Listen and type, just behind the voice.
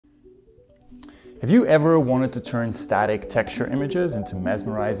Have you ever wanted to turn static texture images into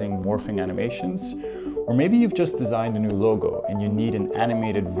mesmerizing morphing animations? Or maybe you've just designed a new logo and you need an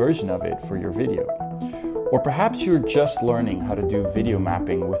animated version of it for your video. Or perhaps you're just learning how to do video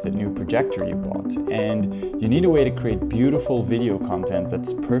mapping with the new projector you bought and you need a way to create beautiful video content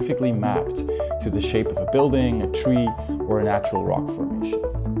that's perfectly mapped to the shape of a building, a tree, or a natural rock formation.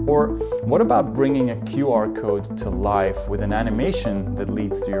 Or what about bringing a QR code to life with an animation that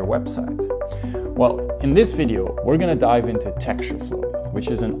leads to your website? Well, in this video, we're going to dive into TextureFlow, which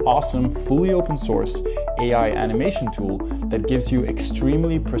is an awesome, fully open source AI animation tool that gives you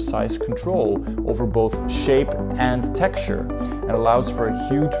extremely precise control over both shape and texture and allows for a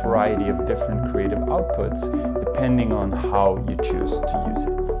huge variety of different creative outputs depending on how you choose to use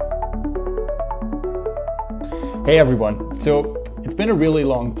it. Hey everyone, so it's been a really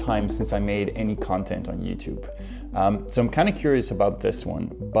long time since I made any content on YouTube. So I'm kind of curious about this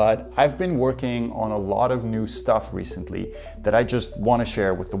one, but I've been working on a lot of new stuff recently that I just want to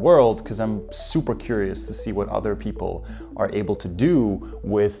share with the world because I'm super curious to see what other people are able to do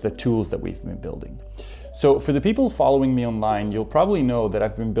with the tools that we've been building. So for the people following me online, you'll probably know that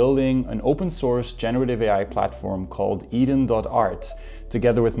I've been building an open source generative AI platform called Eden.art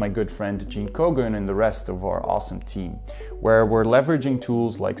together with my good friend Gene Kogan and the rest of our awesome team, where we're leveraging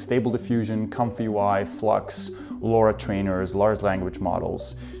tools like Stable Diffusion, ComfyUI, Flux, LoRa trainers, large language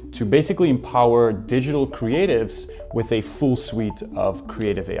models to basically empower digital creatives with a full suite of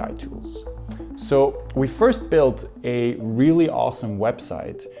creative AI tools. So we first built a really awesome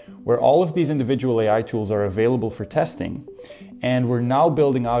website where all of these individual AI tools are available for testing. And we're now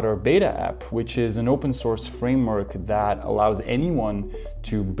building out our beta app, which is an open source framework that allows anyone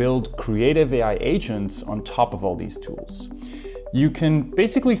to build creative AI agents on top of all these tools. You can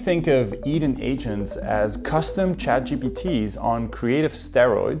basically think of Eden agents as custom ChatGPTs on creative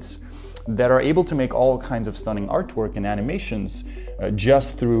steroids that are able to make all kinds of stunning artwork and animations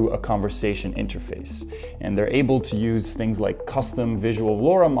just through a conversation interface. And they're able to use things like custom visual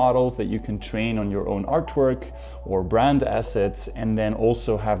LoRa models that you can train on your own artwork or brand assets, and then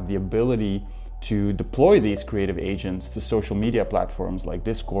also have the ability to deploy these creative agents to social media platforms like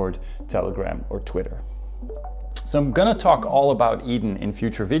Discord, Telegram, or Twitter. So I'm gonna talk all about Eden in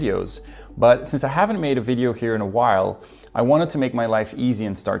future videos, but since I haven't made a video here in a while, I wanted to make my life easy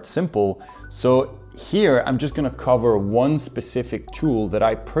and start simple. So here I'm just gonna cover one specific tool that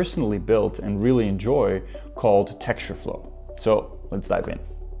I personally built and really enjoy called TextureFlow. So let's dive in.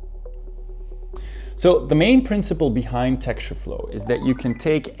 So the main principle behind TextureFlow is that you can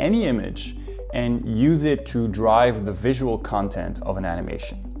take any image and use it to drive the visual content of an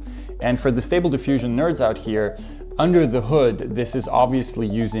animation. And for the Stable Diffusion nerds out here, under the hood, this is obviously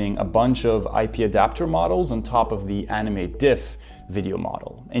using a bunch of IP-adapter models on top of the AnimateDiff video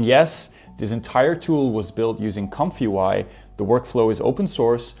model. And yes, this entire tool was built using ComfyUI. The workflow is open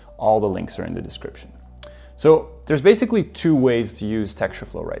source. All the links are in the description. So there's basically two ways to use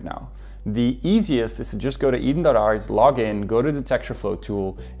TextureFlow right now. The easiest is to just go to Eden.art, log in, go to the TextureFlow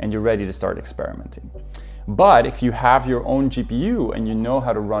tool, and you're ready to start experimenting. But if you have your own GPU and you know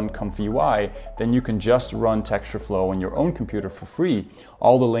how to run ComfyUI, then you can just run TextureFlow on your own computer for free.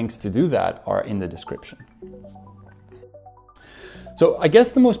 All the links to do that are in the description. So I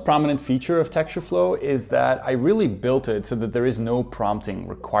guess the most prominent feature of TextureFlow is that I really built it so that there is no prompting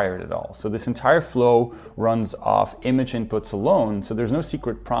required at all. So this entire flow runs off image inputs alone, so there's no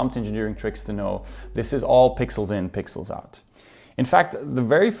secret prompt engineering tricks to know. This is all pixels in, pixels out. In fact, the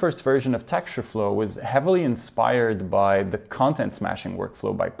very first version of TextureFlow was heavily inspired by the content smashing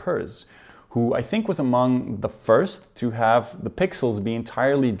workflow by Pers, who I think was among the first to have the pixels be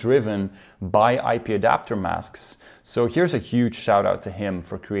entirely driven by IP-adapter masks. So here's a huge shout out to him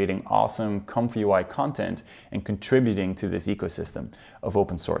for creating awesome ComfyUI content and contributing to this ecosystem of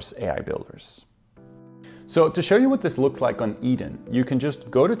open source AI builders. So to show you what this looks like on Eden, you can just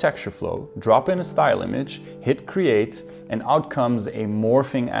go to TextureFlow, drop in a style image, hit create, and out comes a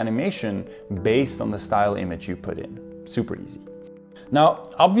morphing animation based on the style image you put in. Super easy. Now,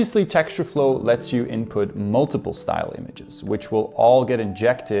 obviously TextureFlow lets you input multiple style images, which will all get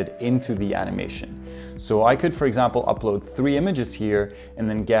injected into the animation. So I could, for example, upload 3 images here and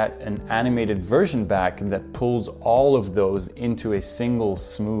then get an animated version back that pulls all of those into a single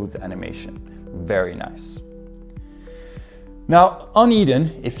smooth animation. Very nice. Now on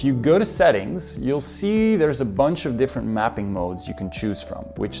Eden, if you go to settings, you'll see there's a bunch of different mapping modes you can choose from,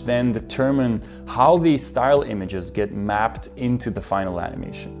 which then determine how these style images get mapped into the final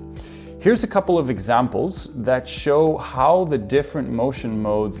animation. Here's a couple of examples that show how the different motion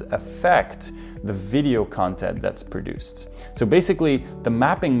modes affect the video content that's produced. So basically, the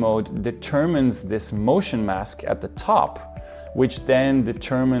mapping mode determines this motion mask at the top, which then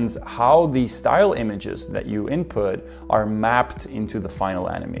determines how the style images that you input are mapped into the final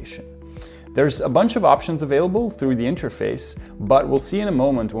animation. There's a bunch of options available through the interface, but we'll see in a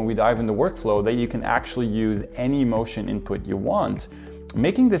moment when we dive into workflow that you can actually use any motion input you want,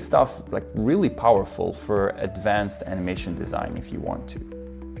 making this stuff like really powerful for advanced animation design if you want to.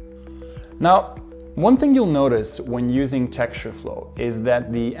 Now, one thing you'll notice when using TextureFlow is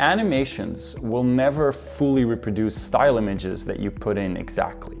that the animations will never fully reproduce style images that you put in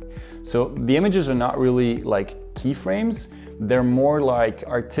exactly. So the images are not really like keyframes, they're more like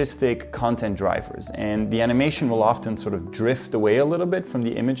artistic content drivers, and the animation will often sort of drift away a little bit from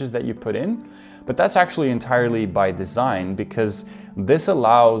the images that you put in. But that's actually entirely by design, because this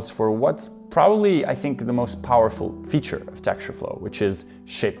allows for what's probably, I think, the most powerful feature of TextureFlow, which is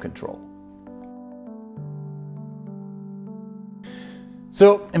shape control.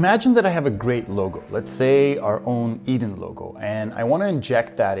 So imagine that I have a great logo, let's say our own Eden logo, and I want to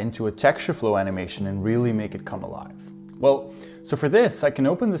inject that into a TextureFlow animation and really make it come alive. Well, so for this, I can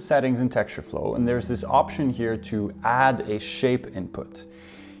open the settings in TextureFlow, and there's this option here to add a shape input.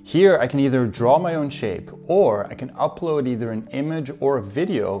 Here, I can either draw my own shape, or I can upload either an image or a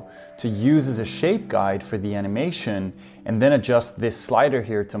video to use as a shape guide for the animation, and then adjust this slider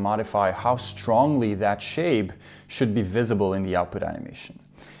here to modify how strongly that shape should be visible in the output animation.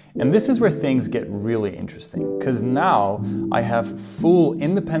 And this is where things get really interesting, because now I have full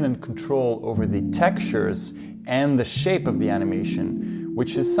independent control over the textures and the shape of the animation,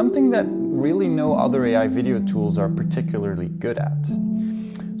 which is something that really no other AI video tools are particularly good at.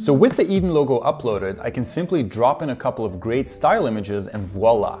 So with the Eden logo uploaded, I can simply drop in a couple of great style images and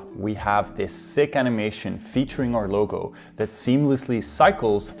voila, we have this sick animation featuring our logo that seamlessly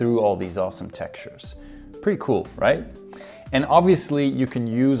cycles through all these awesome textures. Pretty cool, right? And obviously you can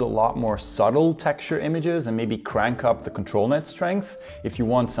use a lot more subtle texture images and maybe crank up the controlnet strength if you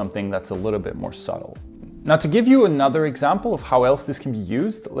want something that's a little bit more subtle. Now, to give you another example of how else this can be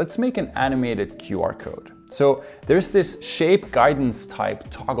used, let's make an animated QR code. So there's this shape guidance type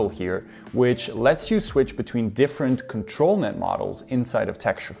toggle here, which lets you switch between different controlnet models inside of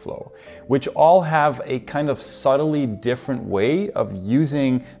TextureFlow, which all have a kind of subtly different way of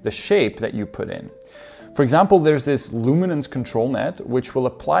using the shape that you put in. For example, there's this luminance controlnet, which will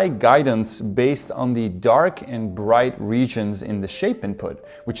apply guidance based on the dark and bright regions in the shape input,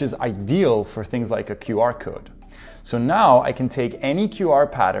 which is ideal for things like a QR code. So now I can take any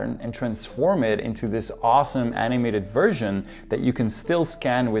QR pattern and transform it into this awesome animated version that you can still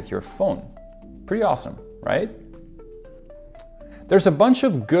scan with your phone. Pretty awesome, right? There's a bunch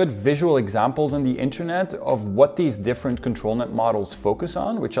of good visual examples on the internet of what these different controlnet models focus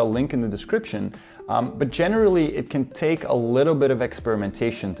on, which I'll link in the description, but generally it can take a little bit of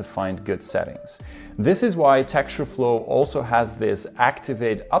experimentation to find good settings. This is why TextureFlow also has this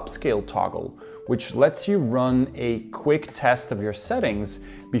activate upscale toggle, which lets you run a quick test of your settings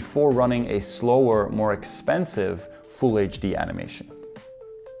before running a slower, more expensive Full HD animation.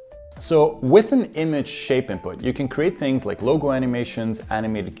 So with an image shape input, you can create things like logo animations,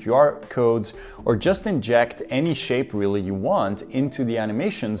 animated QR codes, or just inject any shape really you want into the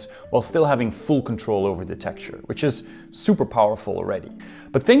animations while still having full control over the texture, which is super powerful already.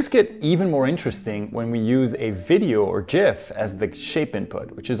 But things get even more interesting when we use a video or GIF as the shape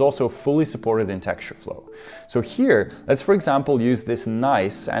input, which is also fully supported in TextureFlow. So here, let's for example use this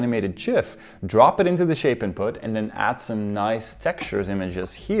nice animated GIF, drop it into the shape input, and then add some nice textures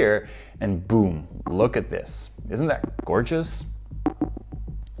images here, and boom, look at this. Isn't that gorgeous?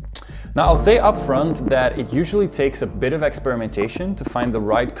 Now, I'll say up front that it usually takes a bit of experimentation to find the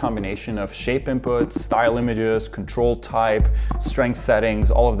right combination of shape inputs, style images, control type, strength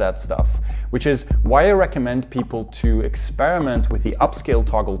settings, all of that stuff, which is why I recommend people to experiment with the upscale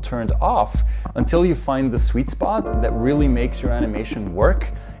toggle turned off until you find the sweet spot that really makes your animation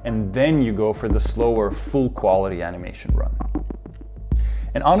work, and then you go for the slower, full quality animation run.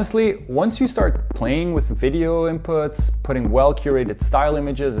 And honestly, once you start playing with video inputs, putting well-curated style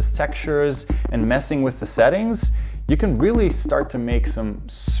images as textures, and messing with the settings, you can really start to make some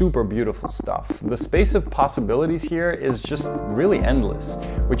super beautiful stuff. The space of possibilities here is just really endless,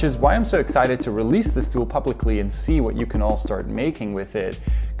 which is why I'm so excited to release this tool publicly and see what you can all start making with it,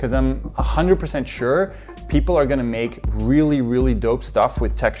 because I'm 100% sure people are gonna make really, really dope stuff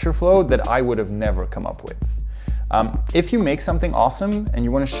with TextureFlow that I would have never come up with. If you make something awesome and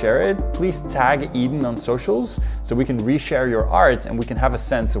you want to share it, please tag Eden on socials so we can reshare your art and we can have a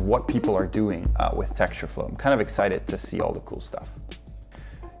sense of what people are doing with TextureFlow. I'm kind of excited to see all the cool stuff.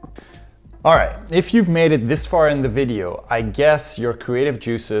 All right, if you've made it this far in the video, I guess your creative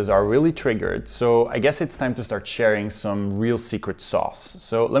juices are really triggered, so I guess it's time to start sharing some real secret sauce.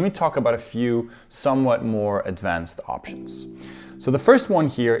 So let me talk about a few somewhat more advanced options. So the first one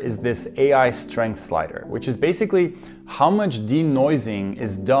here is this AI strength slider, which is basically how much denoising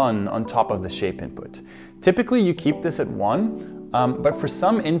is done on top of the shape input. Typically you keep this at 1, but for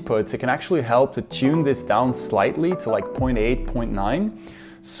some inputs it can actually help to tune this down slightly to like 0.8, 0.9.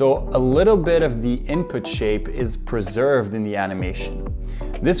 So a little bit of the input shape is preserved in the animation.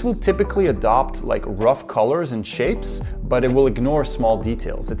 This will typically adopt like rough colors and shapes, but it will ignore small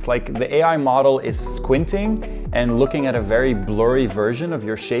details. It's like the AI model is squinting and looking at a very blurry version of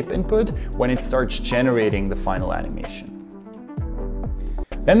your shape input when it starts generating the final animation.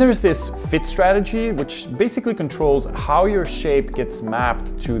 Then there's this fit strategy, which basically controls how your shape gets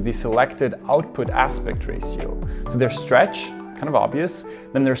mapped to the selected output aspect ratio. So there's stretch, kind of obvious,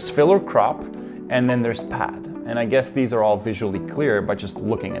 then there's fill or crop, and then there's pad. And I guess these are all visually clear by just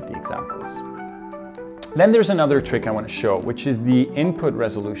looking at the examples. Then there's another trick I want to show, which is the input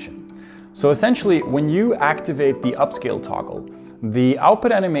resolution. So essentially, when you activate the upscale toggle, the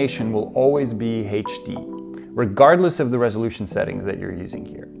output animation will always be HD, regardless of the resolution settings that you're using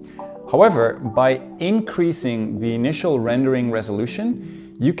here. However, by increasing the initial rendering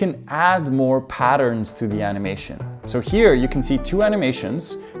resolution, you can add more patterns to the animation. So here you can see 2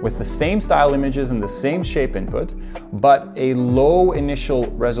 animations with the same style images and the same shape input, but a low initial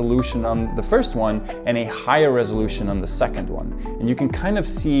resolution on the first one and a higher resolution on the second one. And you can kind of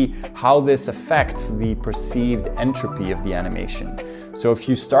see how this affects the perceived entropy of the animation. So if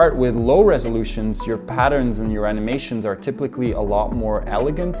you start with low resolutions, your patterns and your animations are typically a lot more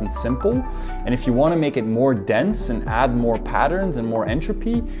elegant and simple. And if you want to make it more dense and add more patterns and more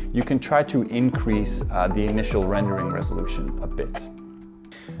entropy, you can try to increase the initial rendering resolution a bit.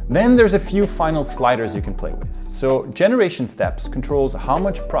 Then there's a few final sliders you can play with. So generation steps controls how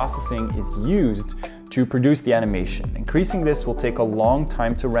much processing is used to produce the animation. Increasing this will take a long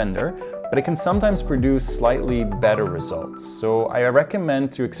time to render, but it can sometimes produce slightly better results. So I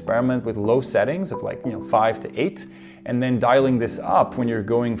recommend to experiment with low settings of like 5 to 8, and then dialing this up when you're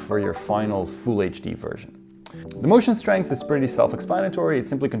going for your final full HD version. The motion strength is pretty self-explanatory. It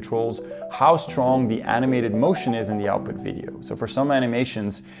simply controls how strong the animated motion is in the output video. So for some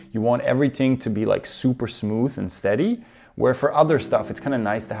animations, you want everything to be like super smooth and steady, where for other stuff, it's kind of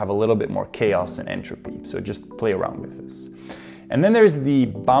nice to have a little bit more chaos and entropy. So just play around with this. And then there's the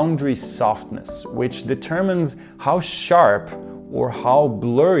boundary softness, which determines how sharp or how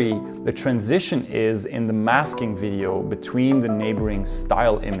blurry the transition is in the masking video between the neighboring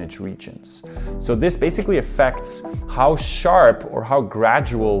style image regions. So this basically affects how sharp or how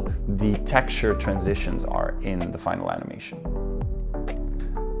gradual the texture transitions are in the final animation.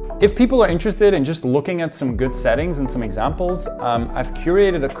 If people are interested in just looking at some good settings and some examples, I've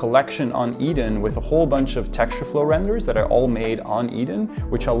curated a collection on Eden with a whole bunch of TextureFlow renders that are all made on Eden,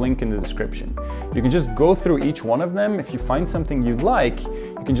 which I'll link in the description. You can just go through each one of them. If you find something you like,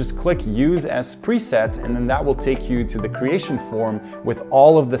 you can just click Use as Preset, and then that will take you to the creation form with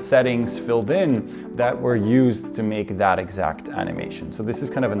all of the settings filled in that were used to make that exact animation. So this is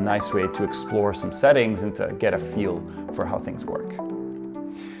kind of a nice way to explore some settings and to get a feel for how things work.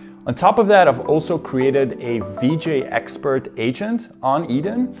 On top of that, I've also created a VJ expert agent on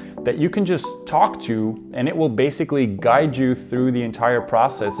Eden that you can just talk to, and it will basically guide you through the entire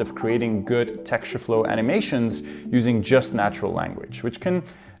process of creating good TextureFlow animations using just natural language, which can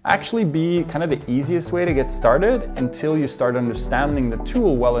actually be kind of the easiest way to get started until you start understanding the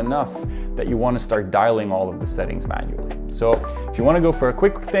tool well enough that you want to start dialing all of the settings manually. So if you want to go for a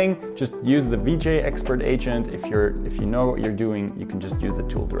quick thing, just use the VJ expert agent. If you know what you're doing, you can just use the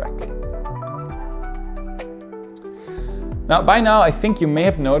tool directly. Now, by now, I think you may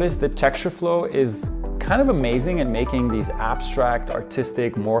have noticed that TextureFlow is kind of amazing at making these abstract,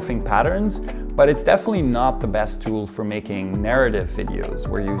 artistic, morphing patterns, but it's definitely not the best tool for making narrative videos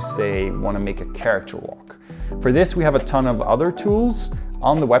where you, say, want to make a character walk. For this, we have a ton of other tools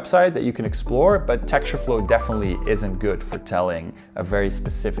on the website that you can explore, but TextureFlow definitely isn't good for telling a very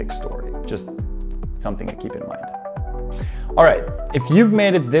specific story. Just something to keep in mind. All right, if you've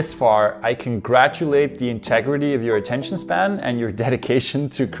made it this far, I congratulate the integrity of your attention span and your dedication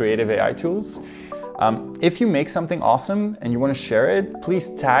to creative AI tools. If you make something awesome and you want to share it, please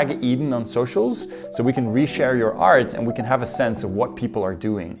tag Eden on socials so we can reshare your art and we can have a sense of what people are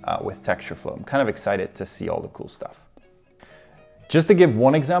doing with TextureFlow. I'm kind of excited to see all the cool stuff. Just to give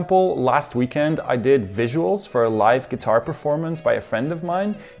one example, last weekend I did visuals for a live guitar performance by a friend of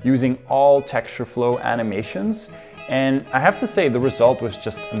mine using all TextureFlow animations. And I have to say the result was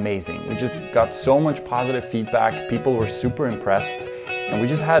just amazing. We just got so much positive feedback, people were super impressed, and we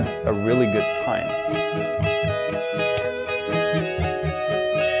just had a really good time.